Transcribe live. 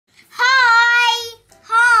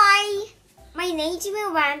name's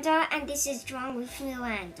Miranda, and this is Drawn with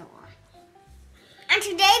Miranda. And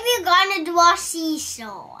today we're gonna draw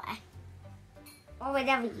seesaw. Or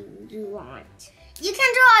whatever you want. You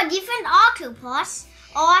can draw a different octopus,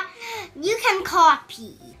 or you can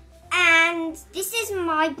copy. And this is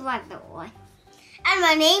my brother. And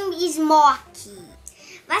my name is Marky.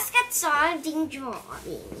 Let's get started in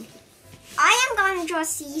drawing. I am going to draw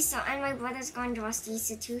seesaw, and my brother's going to draw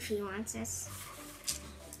seesaw too if he wants this.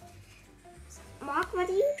 Mark, what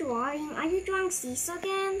are you drawing? Are you drawing seesaw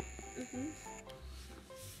again?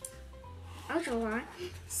 I'll draw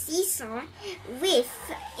seesaw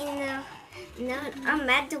with a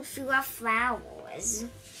meadow full of flowers.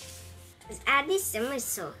 Let's add this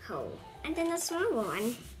semicircle and then a small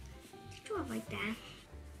one. Draw like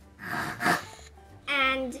that.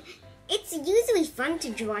 And it's usually fun to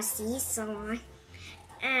draw seesaw.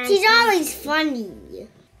 And she's always funny.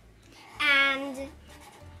 And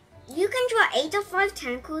you can draw 8 or 5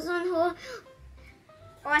 tentacles on her,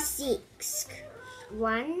 or 6.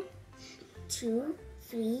 1, 2,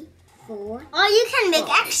 3, 4. Or you can make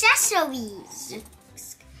accessories.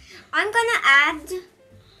 I'm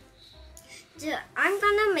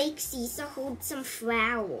gonna make seesaw hold some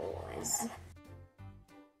flowers.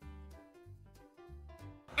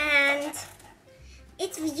 And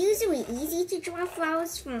it's usually easy to draw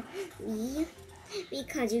flowers for me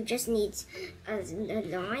because you just need a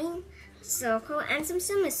line, circle, and some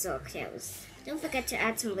semicircles. Don't forget to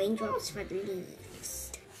add some raindrops for the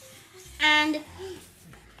leaves. And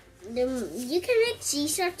you can make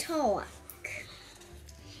seesaw talk.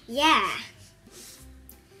 Yeah.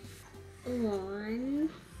 1,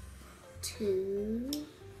 2,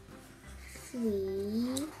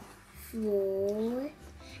 3, 4.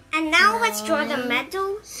 And now let's draw the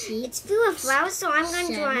meadow. 6, it's full of flowers, so I'm going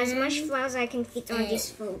to draw as much 7, flowers as I can fit on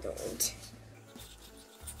this photo.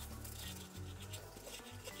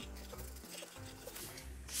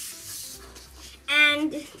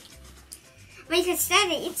 And like I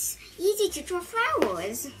said, it's easy to draw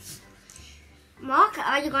flowers. Mark,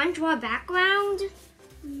 are you going to draw a background?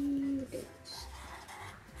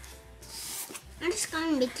 I'm just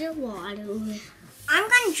going to make the water. I'm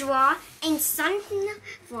going to draw a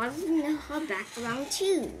sunflower in her background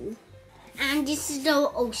too. And this is the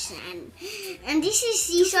ocean. And this is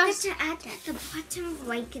seesaw. Don't forget to add at the bottom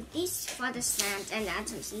like this for the sand and add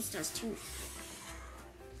some seesaws too.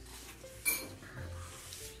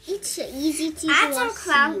 It's easy to add draw some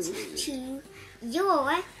clouds seaweed to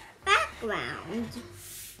your background.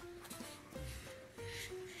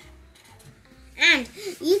 And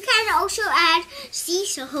you can also add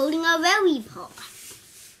seesaw holding a berry pot.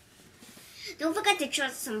 Don't forget to draw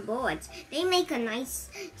some birds. They make a nice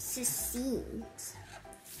scene.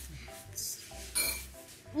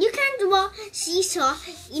 You can draw seesaw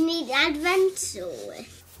in an adventure.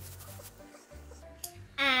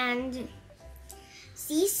 And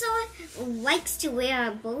seesaw likes to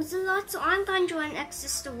wear bows a lot, so I'm going to draw an extra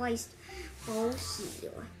stylized bow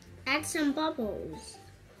here. Add some bubbles.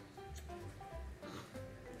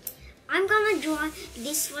 I'm gonna draw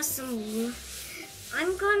this for some.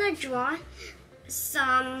 I'm gonna draw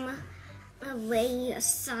some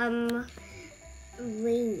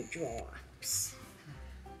raindrops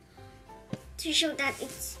to show that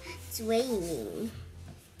it's raining.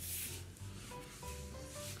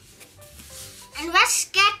 And let's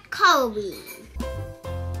get coloring.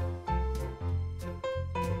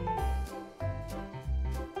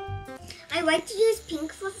 I like to use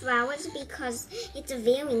pink for flowers because it's a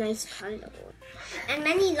very nice color. And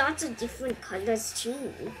lots of different colors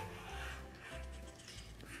too.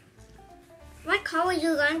 What color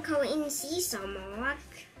you gonna color in seesaw, Mark?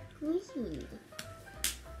 Green.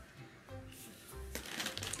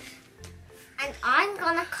 And I'm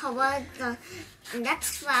gonna color the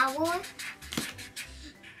next flower.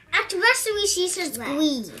 Anniversary seesaw's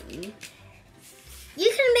green. You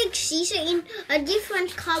can make seesaw in a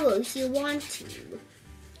different color if you want to.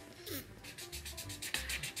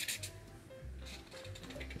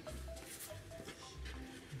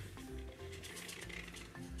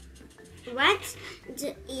 What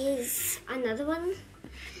is another one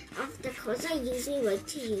of the colors I usually like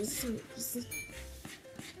to use some reason?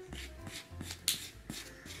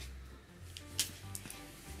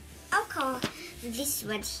 I'll color this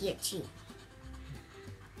one here too.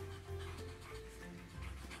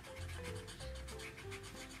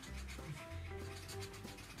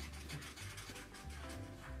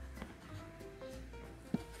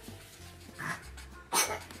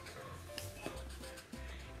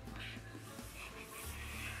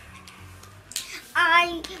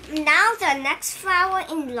 Now the next flower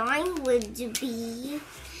in line would be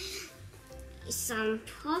some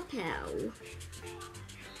purple.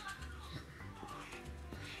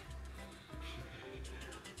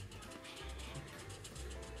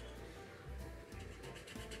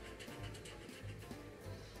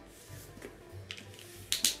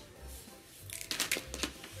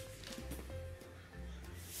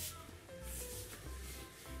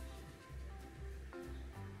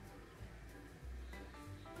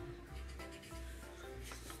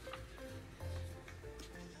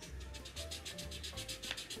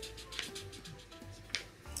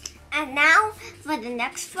 And now for the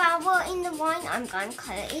next flower in the vine, I'm going to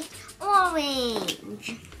color it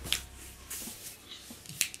orange.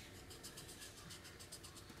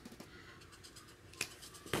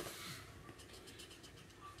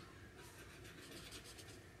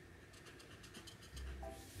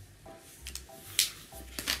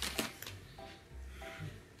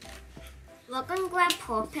 We're going to grab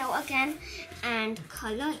purple again and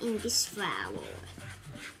color in this flower.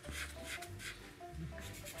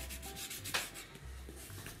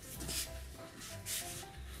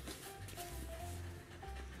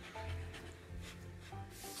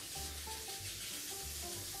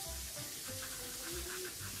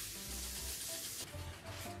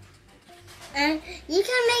 And you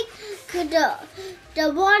can make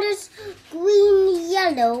the waters green,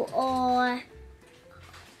 yellow, or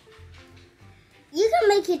you can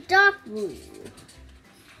make it dark blue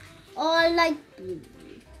or light blue.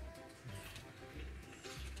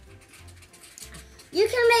 You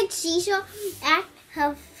can make Caesar at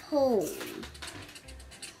her home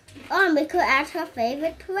or make her at her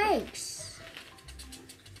favorite place.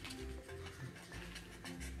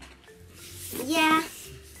 Yeah.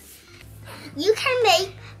 You can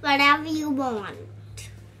make whatever you want.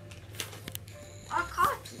 Or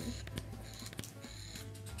copy.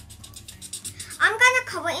 I'm gonna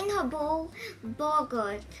cover in her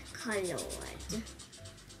burger colored.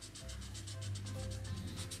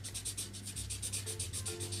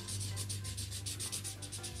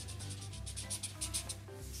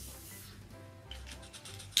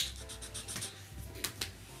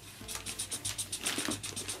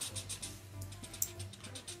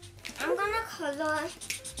 I'm gonna color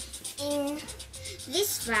in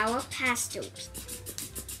this flower pastel.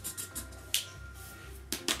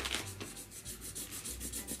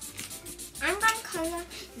 I'm gonna color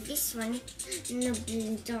this one in the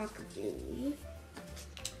blue, dark blue.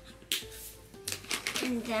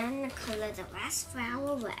 And then color the last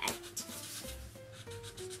flower red.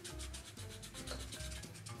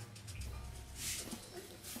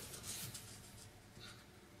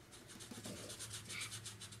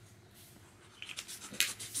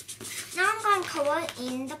 Now I'm going to color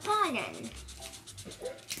in the pollen.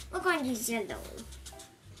 We're going to use yellow.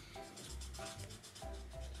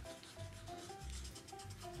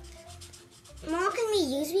 More can we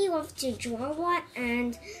use? We love to draw a lot,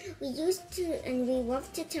 and we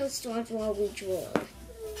love to tell stories while we draw.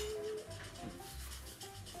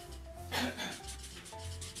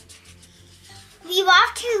 We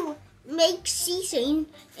love to make Caesar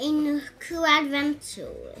in cool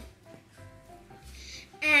adventure.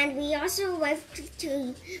 And we also like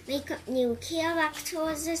to make up new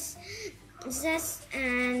characters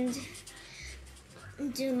and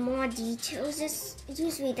do more details.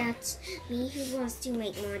 Usually that's me who wants to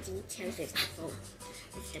make more details with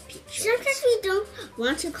the picture. Sometimes we don't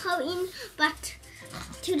want to color in, but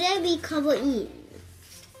today we color in.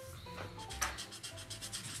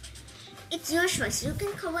 It's your choice. You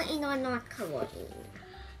can color in or not color in.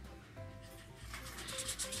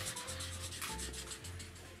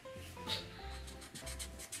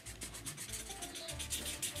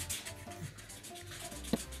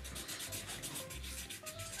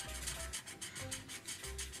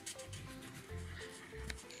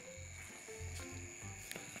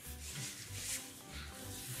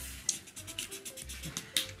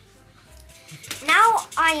 Now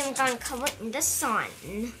I am going to cover it in the sun.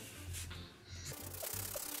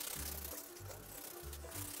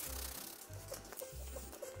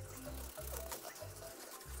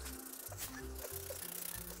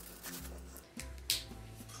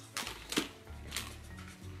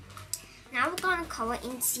 Now we're going to color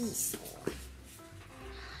in seesaw.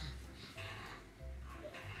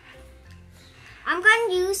 I'm going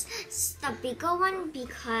to use the bigger one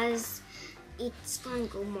because it's going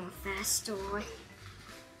to go more faster.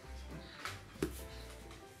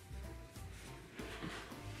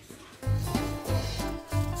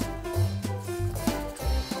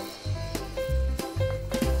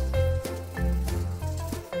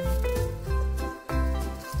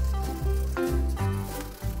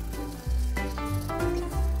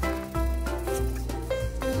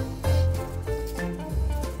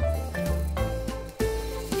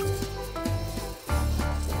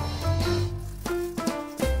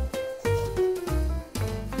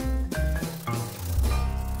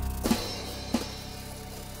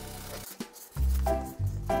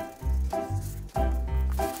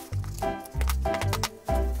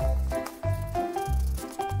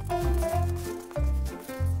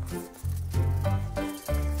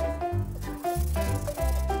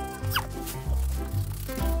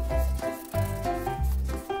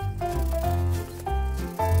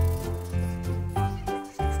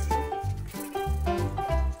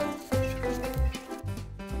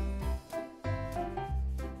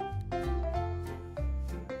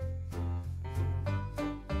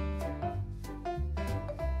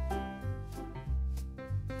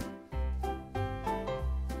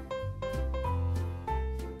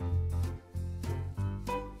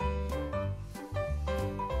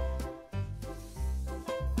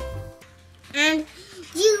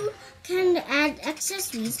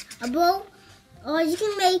 accessories, a bow, or you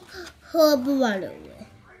can make her balloon.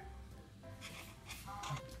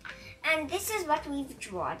 And this is what we've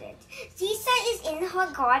drawn it. Lisa is in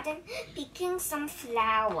her garden picking some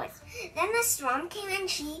flowers. Then a storm came and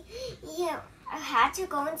she had to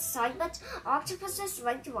go inside, but Octopus's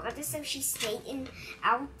right water, so she stayed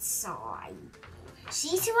outside.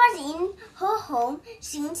 Lisa was in her home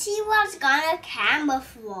since she was gonna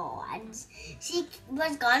camouflage. She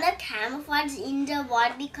was gonna camouflage in the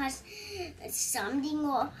water because something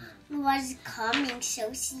was coming,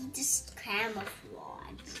 so she just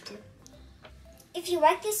camouflaged. If you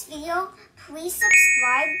like this video, please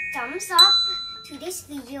subscribe, thumbs up to this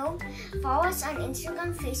video, follow us on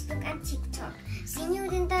Instagram, Facebook, and TikTok. See you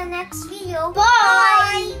in the next video.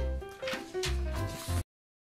 Bye!